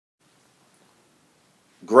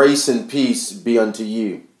Grace and peace be unto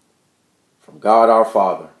you from God our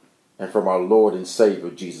Father and from our Lord and Savior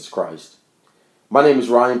Jesus Christ. My name is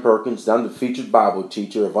Ryan Perkins, and I'm the featured Bible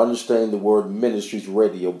teacher of Understanding the Word Ministries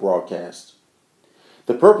radio broadcast.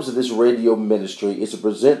 The purpose of this radio ministry is to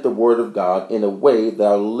present the Word of God in a way that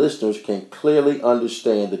our listeners can clearly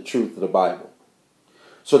understand the truth of the Bible,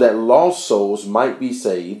 so that lost souls might be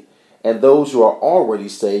saved and those who are already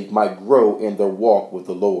saved might grow in their walk with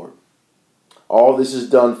the Lord. All this is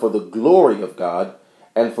done for the glory of God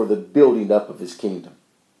and for the building up of His kingdom.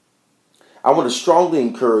 I want to strongly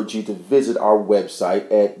encourage you to visit our website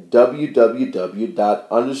at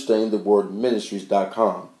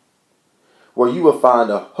www.understandingthewordministries.com, where you will find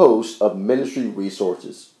a host of ministry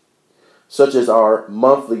resources, such as our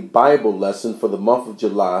monthly Bible lesson for the month of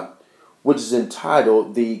July, which is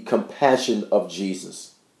entitled The Compassion of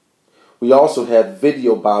Jesus. We also have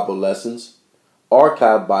video Bible lessons,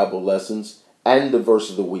 archive Bible lessons, and the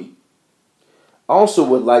verse of the week. I also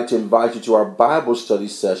would like to invite you to our Bible study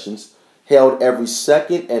sessions held every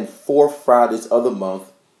second and fourth Fridays of the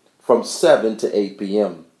month from 7 to 8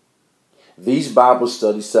 p.m. These Bible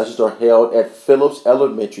study sessions are held at Phillips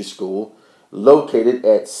Elementary School, located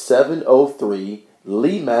at 703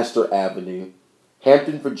 Lee Master Avenue,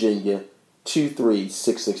 Hampton, Virginia,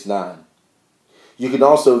 23669. You can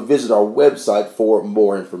also visit our website for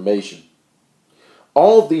more information.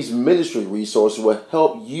 All of these ministry resources will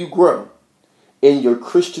help you grow in your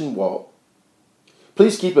Christian walk.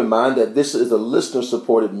 Please keep in mind that this is a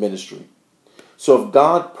listener-supported ministry. So if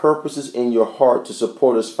God purposes in your heart to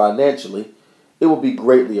support us financially, it will be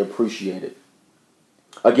greatly appreciated.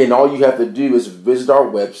 Again, all you have to do is visit our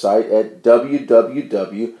website at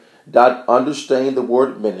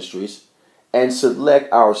www.understandingthewordministries and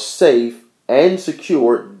select our safe and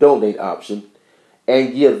secure donate option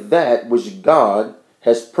and give that which God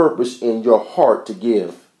has purpose in your heart to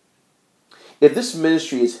give. If this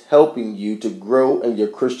ministry is helping you to grow in your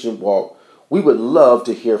Christian walk, we would love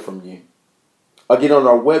to hear from you. Again, on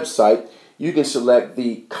our website, you can select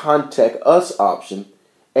the Contact Us option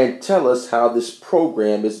and tell us how this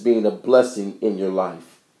program is being a blessing in your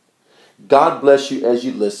life. God bless you as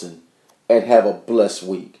you listen, and have a blessed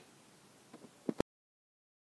week.